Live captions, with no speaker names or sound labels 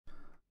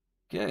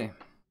Okay,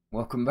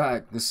 welcome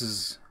back. This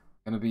is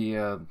gonna be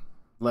a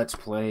let's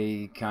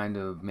play, kind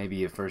of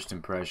maybe a first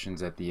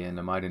impressions at the end.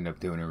 I might end up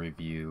doing a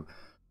review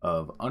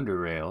of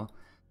UnderRail.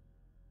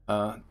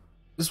 Uh,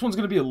 this one's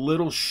gonna be a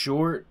little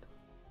short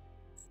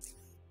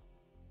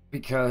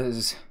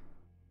because,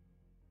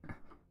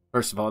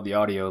 first of all, the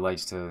audio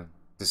likes to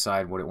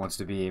decide what it wants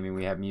to be. I mean,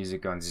 we have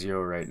music on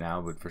 0 right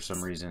now, but for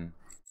some reason,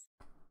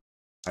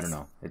 I don't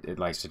know, it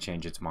likes to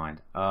change its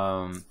mind.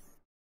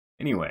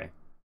 Anyway,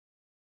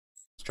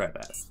 let's try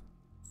that.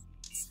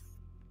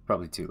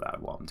 Probably too loud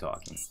while I'm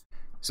talking.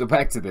 So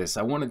back to this.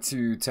 I wanted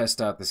to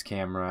test out this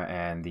camera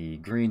and the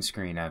green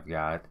screen I've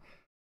got,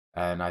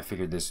 and I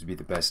figured this would be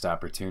the best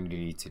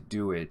opportunity to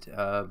do it.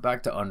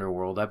 Back to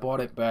Underworld. I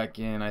bought it back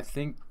in, I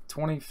think,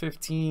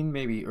 2015,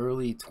 maybe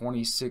early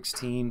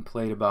 2016.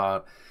 Played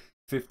about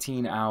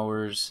 15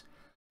 hours.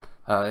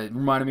 It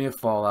reminded me of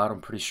Fallout.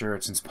 I'm pretty sure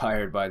it's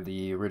inspired by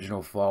the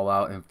original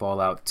Fallout and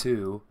Fallout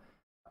 2.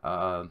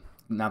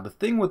 Now the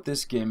thing with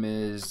this game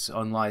is,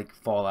 unlike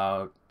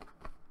Fallout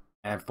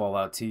and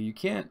Fallout 2, you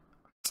can't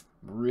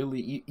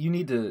really, you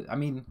need to, I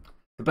mean,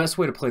 the best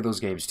way to play those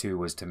games too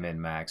was to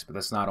min-max, but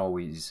that's not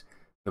always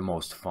the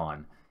most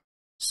fun.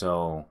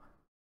 So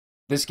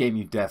this game,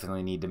 you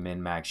definitely need to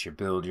min-max your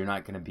build. You're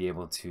not going to be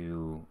able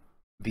to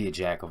be a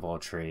jack of all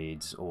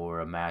trades or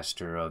a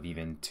master of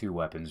even 2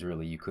 weapons,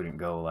 really. You couldn't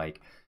go like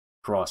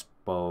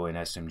crossbow and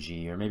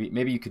SMG, or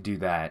maybe you could do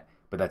that,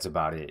 but that's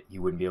about it.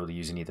 You wouldn't be able to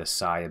use any of the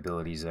Psi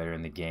abilities that are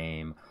in the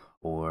game,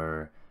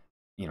 or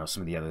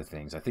some of the other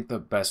things. I think the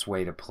best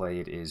way to play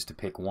it is to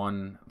pick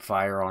one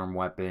firearm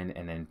weapon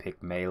and then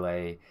pick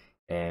melee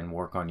and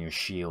work on your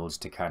shields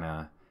to kind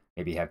of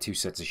maybe have 2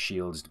 sets of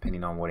shields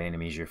depending on what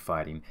enemies you're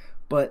fighting.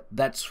 But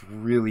that's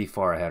really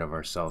far ahead of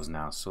ourselves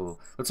now, so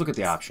let's look at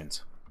the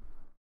options.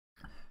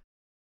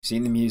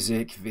 Seeing the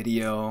music,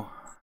 video,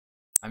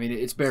 I mean,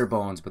 it's bare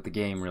bones, but the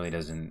game really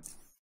doesn't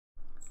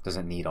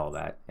need all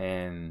that.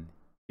 And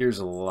here's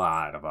a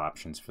lot of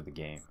options for the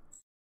game.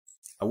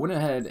 I went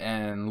ahead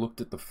and looked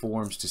at the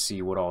forums to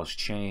see what all has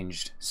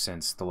changed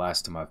since the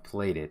last time I've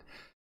played it,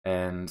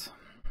 and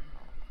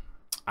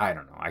I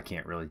don't know, I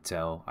can't really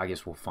tell. I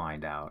guess we'll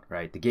find out,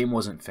 right? The game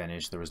wasn't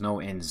finished. There was no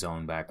end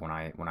zone back when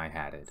I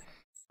had it.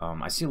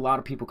 I see a lot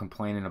of people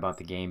complaining about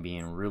the game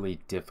being really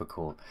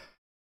difficult.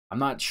 I'm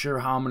not sure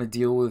how I'm going to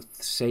deal with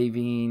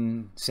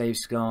save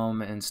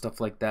scum and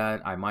stuff like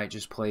that. I might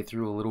just play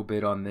through a little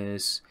bit on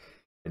this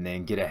and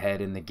then get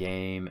ahead in the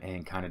game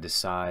and kind of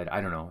decide.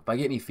 I don't know. If I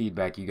get any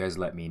feedback, you guys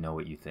let me know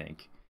what you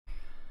think.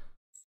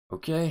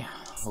 Okay,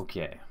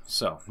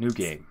 so new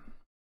game.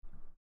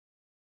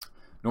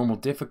 Normal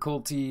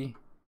difficulty.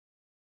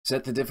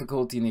 Set the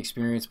difficulty in the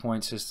experience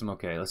point system.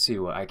 Okay, let's see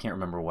what, I can't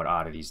remember what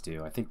oddities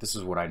do. I think this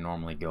is what I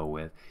normally go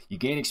with. You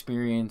gain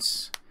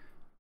experience.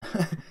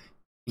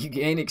 You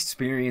gain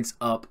experience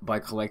up by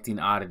collecting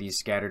oddities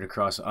scattered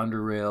across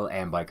UnderRail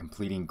and by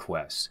completing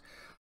quests.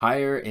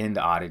 Higher end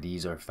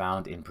oddities are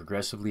found in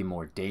progressively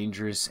more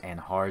dangerous and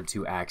hard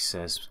to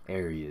access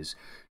areas.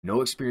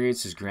 No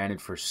experience is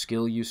granted for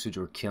skill usage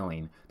or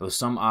killing, though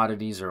some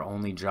oddities are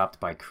only dropped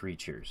by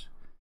creatures.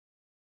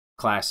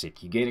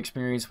 Classic. You gain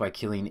experience by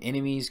killing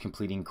enemies,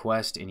 completing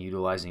quests, and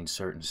utilizing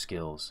certain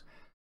skills.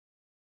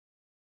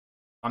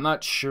 I'm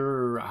not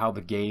sure how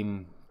the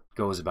game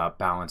goes about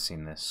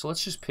balancing this, so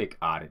let's just pick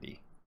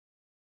oddity.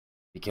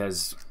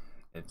 Because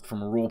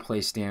from a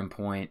roleplay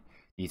standpoint,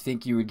 do you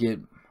think you would get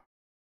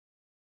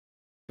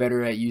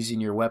better at using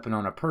your weapon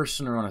on a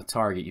person or on a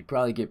target? You'd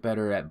probably get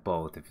better at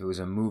both if it was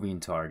a moving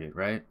target,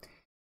 right?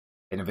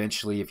 And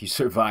eventually, if you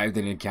survived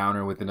an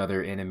encounter with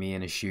another enemy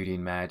in a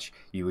shooting match,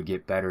 you would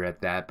get better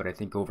at that. But I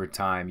think over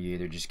time, you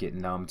either just get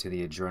numb to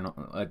the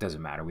adrenaline. It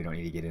doesn't matter. We don't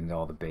need to get into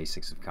all the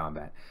basics of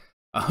combat.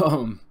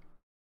 All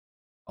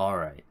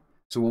right.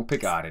 So we'll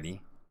pick oddity.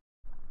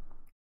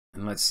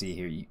 And let's see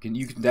here. You can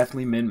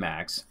definitely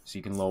min-max, so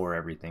you can lower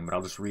everything. But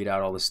I'll just read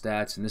out all the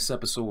stats. In this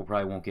episode, we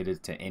probably won't get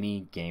into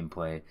any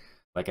gameplay.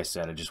 Like I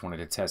said, I just wanted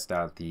to test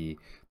out the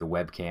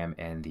webcam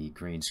and the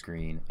green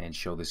screen and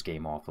show this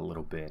game off a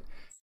little bit.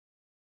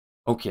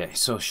 Okay,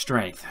 so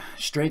strength.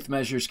 Strength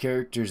measures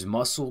characters'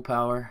 muscle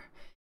power.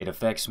 It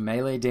affects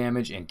melee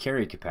damage and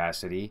carry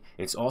capacity.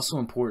 It's also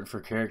important for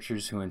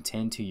characters who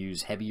intend to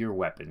use heavier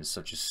weapons,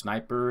 such as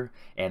sniper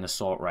and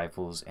assault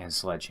rifles and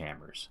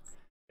sledgehammers.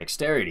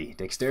 Dexterity.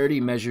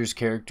 Dexterity measures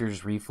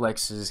characters'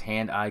 reflexes,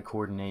 hand-eye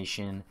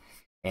coordination,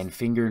 and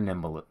finger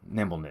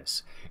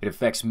nimbleness. It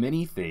affects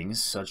many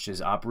things, such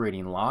as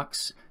operating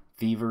locks,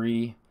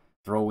 thievery,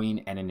 throwing,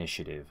 and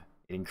initiative.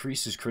 It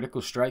increases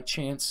critical strike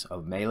chance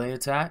of melee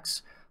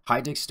attacks.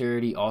 High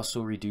dexterity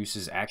also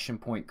reduces action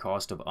point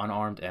cost of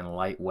unarmed and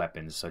light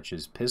weapons, such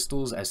as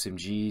pistols,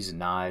 SMGs,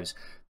 knives,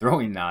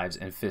 throwing knives,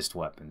 and fist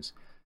weapons.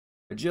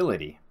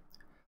 Agility.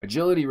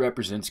 Agility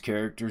represents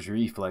characters'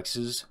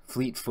 reflexes,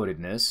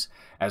 fleet-footedness,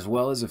 as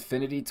well as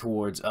affinity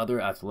towards other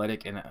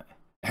athletic and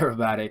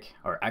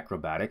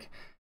acrobatic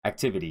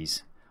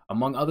activities.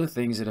 Among other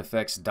things, it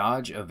affects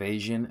dodge,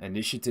 evasion,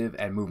 initiative,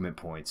 and movement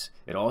points.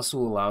 It also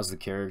allows the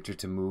character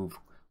to move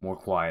more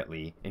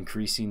quietly,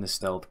 increasing the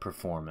stealth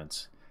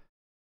performance.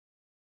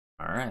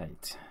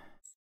 Alright.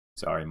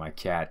 Sorry, my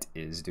cat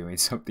is doing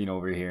something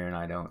over here and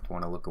I don't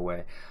want to look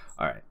away.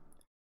 Alright.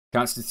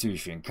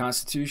 Constitution.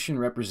 Constitution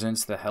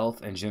represents the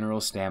health and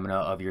general stamina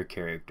of your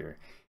character.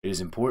 It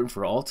is important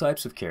for all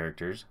types of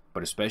characters,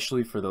 but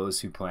especially for those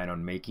who plan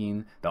on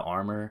making the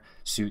armor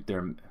suit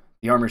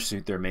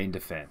their main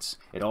defense.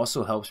 It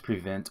also helps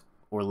prevent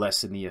or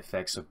lessen the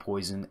effects of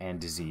poison and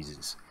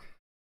diseases.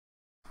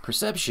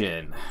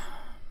 Perception.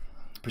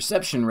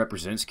 Perception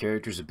represents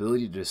characters'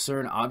 ability to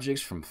discern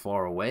objects from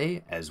far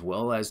away, as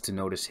well as to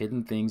notice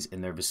hidden things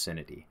in their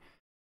vicinity.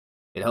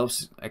 It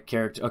helps a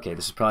character... Okay,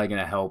 this is probably going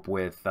to help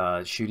with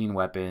shooting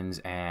weapons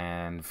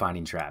and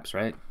finding traps,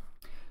 right?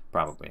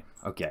 Probably.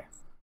 Okay.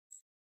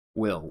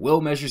 Will.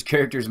 Will measures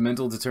characters'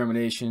 mental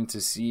determination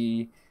to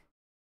see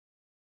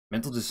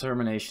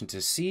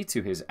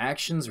to his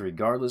actions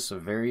regardless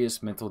of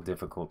various mental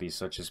difficulties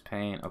such as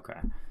pain. Okay.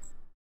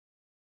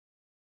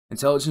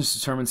 Intelligence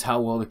determines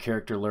how well the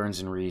character learns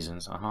and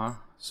reasons.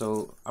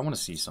 So I want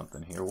to see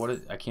something here.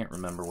 I can't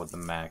remember what the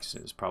max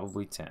is.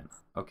 Probably 10.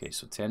 Okay,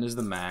 so 10 is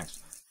the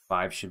max.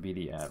 5 should be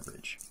the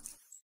average.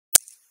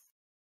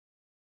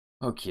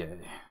 Okay.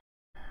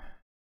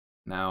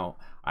 Now,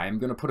 I'm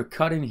going to put a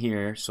cut in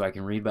here so I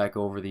can read back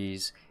over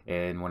these,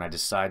 and when I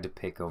decide to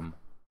pick them,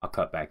 I'll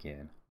cut back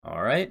in.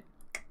 Alright?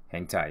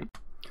 Hang tight.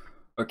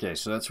 Okay,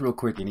 so that's real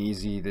quick and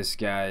easy. This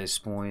guy's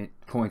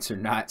points are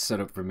not set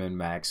up for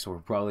min-max, so we're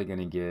probably going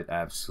to get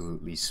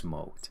absolutely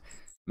smoked.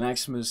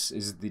 Maximus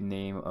is the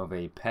name of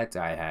a pet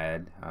I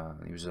had.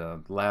 He was a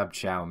lab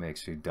chow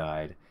mix who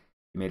died.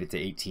 He made it to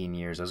 18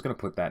 years. I was going to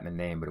put that in the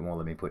name, but it won't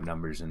let me put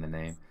numbers in the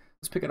name.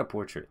 Let's pick out a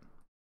portrait.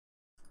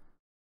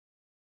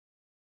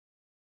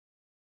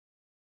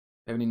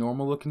 Have any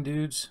normal looking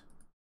dudes?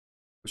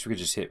 Wish we could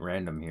just hit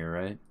random here,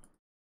 right?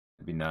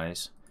 That'd be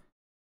nice.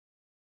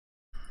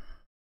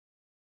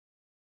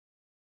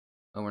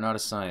 Oh, we're not a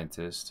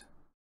scientist.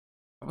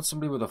 How about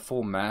somebody with a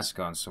full mask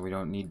on so we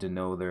don't need to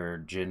know their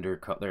gender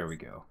cut? There we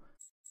go.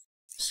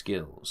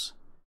 Skills.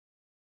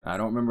 I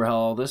don't remember how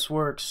all this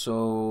works,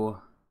 so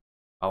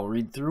I'll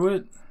read through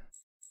it.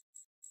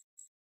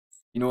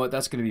 You know what?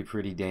 That's going to be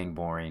pretty dang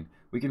boring.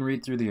 We can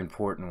read through the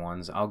important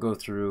ones. I'll go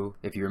through.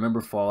 If you remember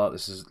Fallout,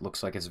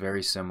 looks like it's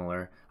very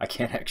similar. I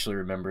can't actually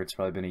remember. It's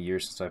probably been a year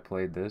since I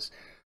played this.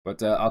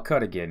 But I'll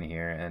cut again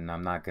here, and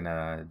I'm not going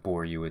to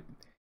bore you with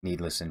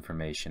needless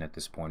information at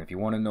this point. If you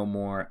want to know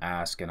more,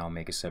 ask, and I'll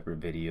make a separate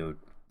video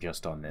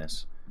just on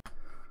this.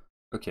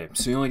 Okay,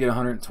 so you only get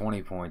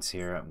 120 points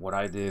here. What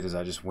I did is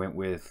I just went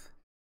with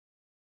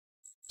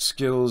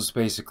skills,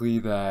 basically,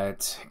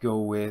 that go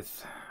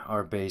with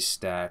our base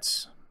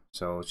stats.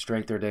 So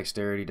strength or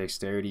dexterity.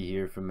 Dexterity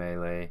here for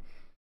melee.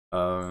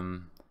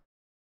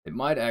 It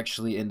might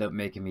actually end up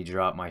making me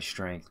drop my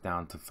strength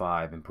down to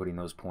 5 and putting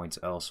those points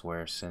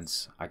elsewhere,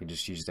 since I can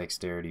just use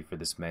dexterity for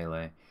this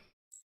melee.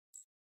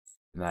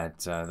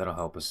 That'll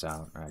help us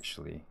out,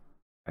 actually.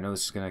 I know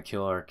this is going to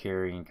kill our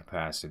carrying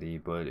capacity,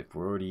 but if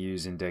we're already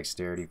using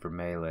dexterity for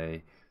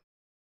melee,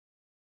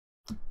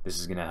 this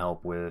is going to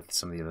help with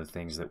some of the other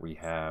things that we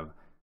have.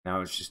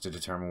 Now it's just to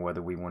determine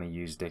whether we want to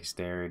use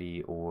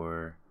dexterity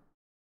or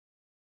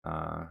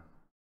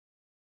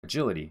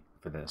agility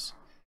for this.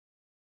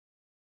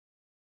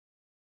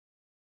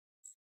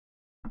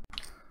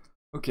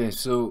 Okay,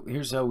 so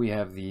here's how we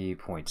have the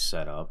points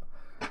set up.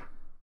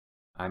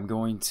 I'm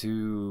going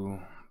to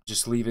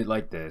just leave it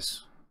like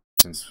this,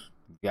 since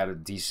we've got a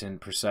decent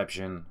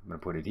perception. I'm going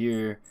to put it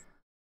here.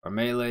 Our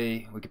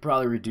melee, we could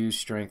probably reduce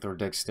strength or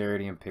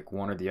dexterity and pick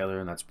one or the other,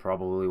 and that's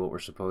probably what we're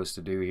supposed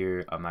to do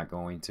here. I'm not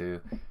going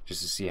to,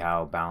 just to see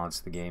how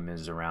balanced the game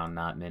is around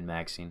not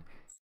min-maxing.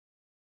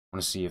 I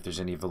want to see if there's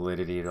any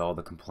validity at all,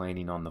 the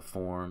complaining on the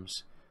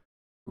forums.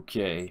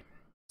 Okay,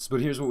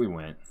 but here's what we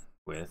went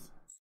with.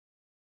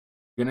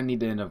 We're going to need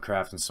to end up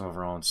crafting some of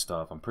our own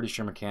stuff. I'm pretty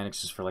sure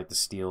mechanics is for like the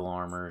steel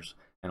armors,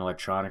 and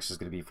electronics is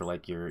going to be for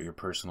like your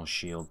personal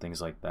shield, things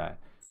like that.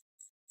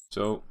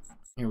 So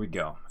here we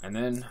go. And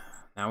then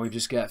now we've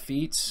just got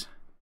feats,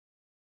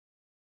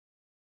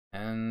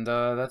 and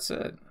that's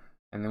it.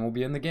 And then we'll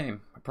be in the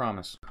game, I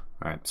promise.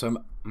 Alright, so I'm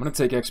going to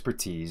take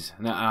expertise.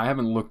 Now, I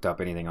haven't looked up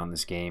anything on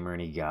this game or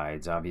any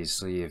guides.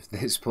 Obviously, if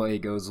this play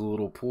goes a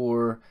little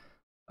poor,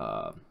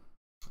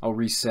 I'll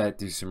reset,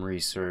 do some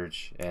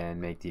research, and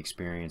make the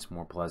experience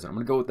more pleasant. I'm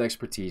going to go with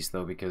expertise,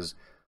 though, because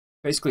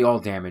basically all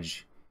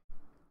damage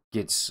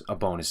gets a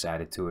bonus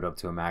added to it up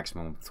to a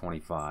maximum of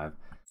 25.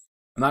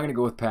 I'm not going to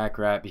go with pack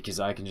rat because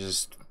I can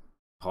just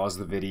pause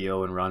the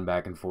video and run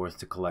back and forth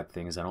to collect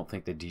things. I don't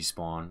think they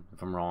despawn.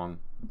 If I'm wrong,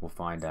 we'll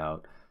find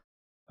out.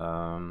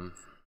 Not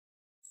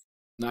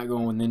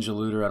going with ninja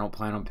looter. I don't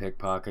plan on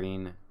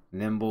pickpocketing.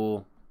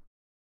 Nimble.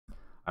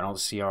 I don't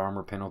see our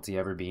armor penalty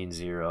ever being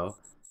 0.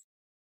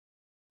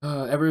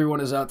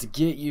 Everyone is out to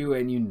get you,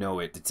 and you know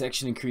it.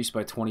 Detection increased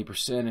by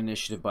 20%,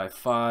 initiative by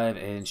 5,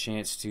 and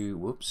chance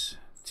to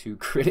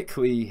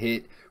critically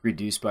hit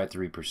reduced by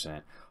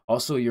 3%.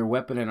 Also, your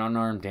weapon and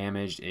unarmed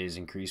damage is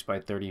increased by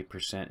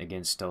 30%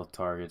 against stealth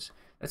targets.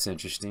 That's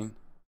interesting.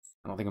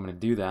 I don't think I'm going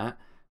to do that.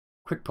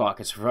 Quick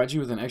Pockets provides you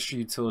with an extra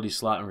utility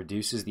slot and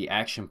reduces the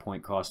action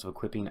point cost of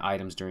equipping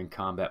items during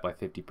combat by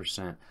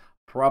 50%.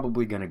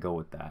 Probably gonna go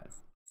with that.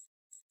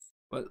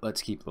 But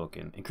let's keep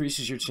looking.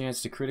 Increases your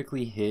chance to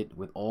critically hit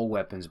with all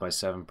weapons by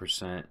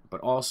 7%,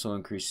 but also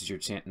increases your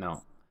chance.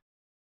 No.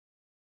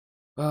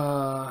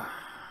 I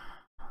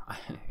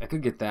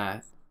could get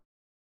that.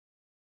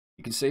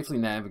 You can safely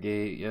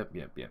navigate. Yep.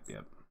 You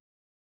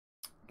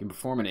can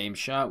perform an aim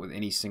shot with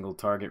any single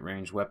target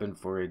ranged weapon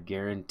for a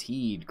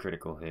guaranteed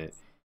critical hit.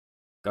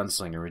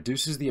 Gunslinger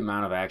reduces the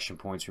amount of action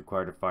points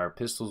required to fire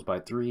pistols by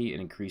 3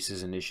 and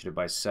increases initiative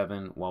by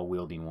 7 while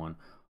wielding one.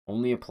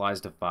 Only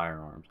applies to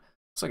firearms.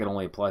 Looks like it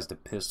only applies to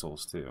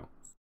pistols too.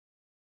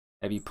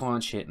 Heavy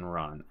punch, hit and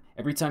run.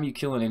 Every time you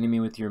kill an enemy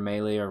with your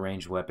melee or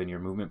ranged weapon, your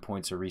movement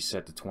points are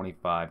reset to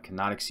 25.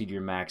 Cannot exceed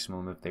your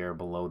maximum if they are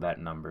below that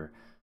number.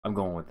 I'm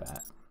going with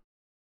that.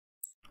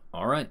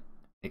 Alright,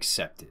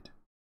 accepted.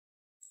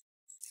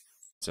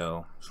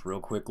 So, just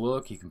real quick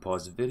look. You can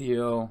pause the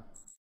video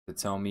to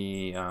tell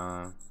me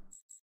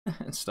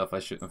stuff I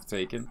shouldn't have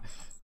taken.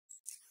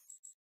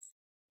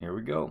 Here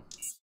we go.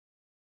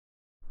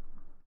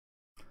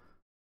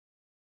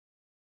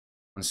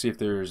 Let's see if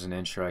there's an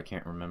intro. I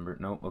can't remember.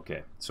 Nope.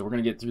 Okay. So we're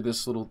going to get through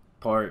this little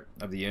part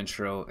of the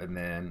intro and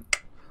then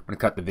I'm going to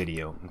cut the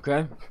video.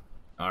 Okay?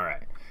 All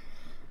right.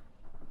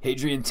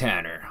 Hadrian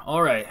Tanner.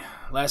 All right.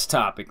 Last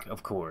topic,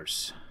 of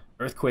course.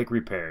 Earthquake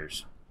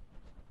repairs.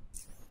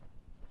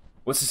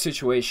 What's the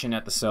situation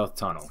at the South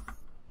Tunnel?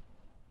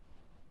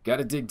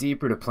 Gotta dig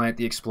deeper to plant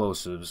the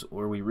explosives,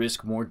 or we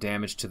risk more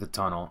damage to the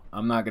tunnel.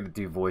 I'm not gonna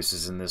do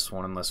voices in this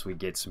one unless we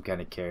get some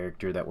kind of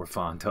character that we're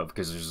fond of,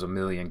 because there's a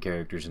million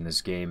characters in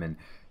this game, and,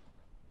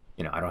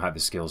 you know, I don't have the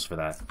skills for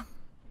that.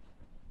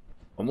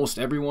 Almost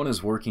everyone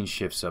is working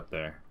shifts up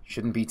there.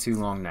 Shouldn't be too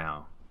long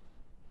now.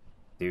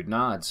 Dude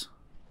nods.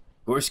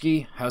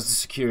 Gorski, how's the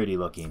security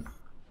looking?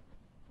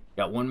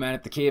 Got one man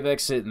at the cave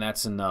exit, and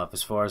that's enough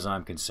as far as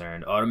I'm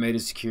concerned.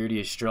 Automated security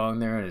is strong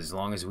there, and as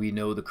long as we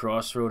know the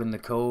crossroad and the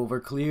cove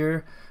are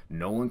clear,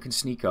 no one can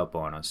sneak up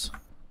on us.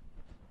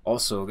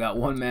 Also, got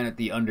one man at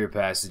the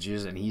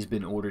underpassages, and he's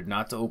been ordered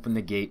not to open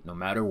the gate no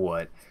matter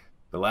what.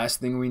 The last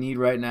thing we need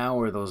right now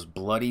are those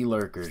bloody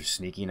lurkers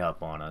sneaking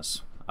up on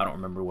us. I don't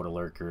remember what a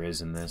lurker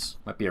is in this.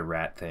 Might be a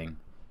rat thing.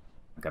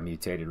 Like a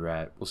mutated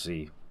rat. We'll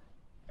see.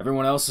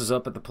 Everyone else is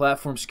up at the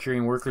platform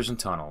securing workers and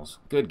tunnels.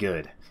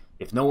 Good.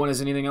 If no one has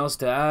anything else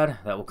to add,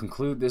 that will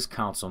conclude this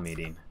council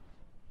meeting.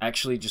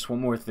 Actually, just one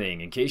more thing.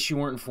 In case you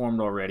weren't informed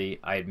already,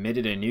 I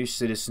admitted a new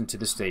citizen to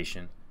the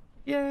station.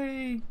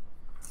 Yay!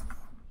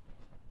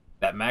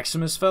 That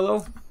Maximus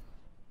fellow?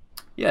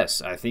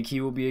 Yes, I think he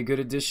will be a good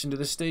addition to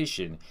the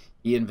station.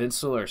 He and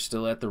Vincel are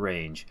still at the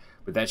range,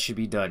 but that should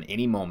be done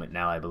any moment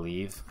now, I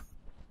believe.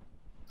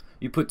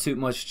 You put too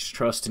much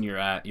trust in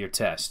your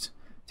test,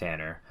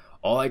 Tanner.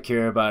 All I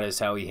care about is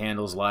how he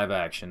handles live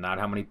action, not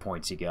how many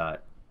points he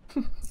got.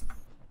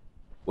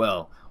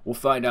 Well, we'll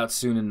find out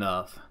soon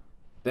enough.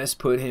 Best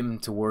put him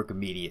to work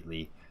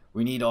immediately.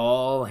 We need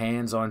all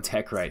hands on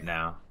tech right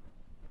now.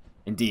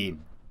 Indeed,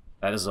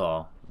 that is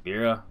all.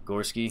 Vera,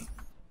 Gorski,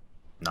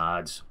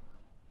 nods.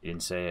 He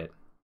didn't say it.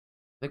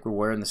 I think we're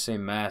wearing the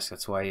same mask,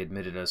 that's why he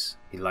admitted us.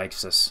 He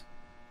likes us.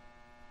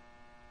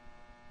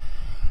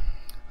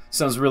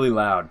 Sounds really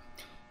loud.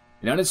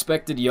 An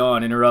unexpected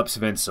yawn interrupts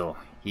Vincel.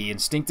 He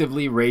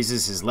instinctively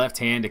raises his left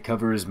hand to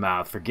cover his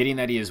mouth, forgetting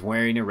that he is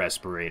wearing a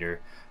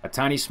respirator. A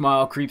tiny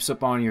smile creeps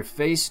up on your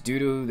face due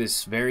to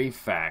this very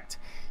fact.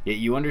 Yet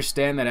you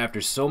understand that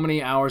after so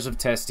many hours of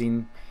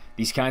testing,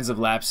 these kinds of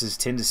lapses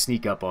tend to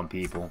sneak up on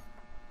people.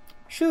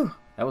 Phew,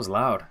 that was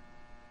loud.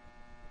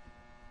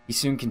 He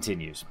soon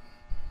continues.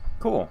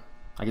 Cool.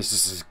 I guess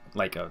this is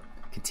like a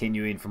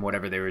continuing from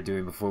whatever they were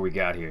doing before we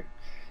got here.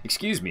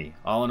 Excuse me.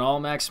 All in all,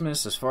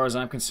 Maximus, as far as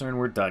I'm concerned,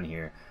 we're done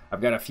here. I've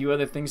got a few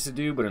other things to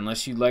do, but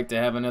unless you'd like to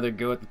have another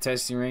go at the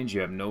testing range,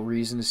 you have no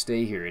reason to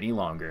stay here any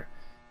longer.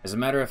 As a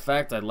matter of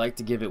fact, I'd like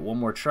to give it one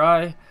more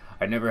try.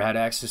 I never had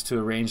access to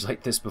a range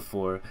like this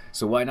before,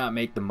 so why not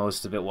make the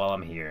most of it while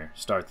I'm here?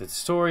 Start the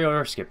tutorial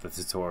or skip the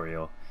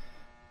tutorial?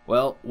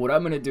 Well, what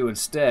I'm going to do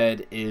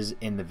instead is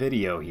in the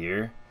video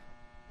here,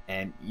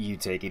 and you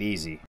take it easy.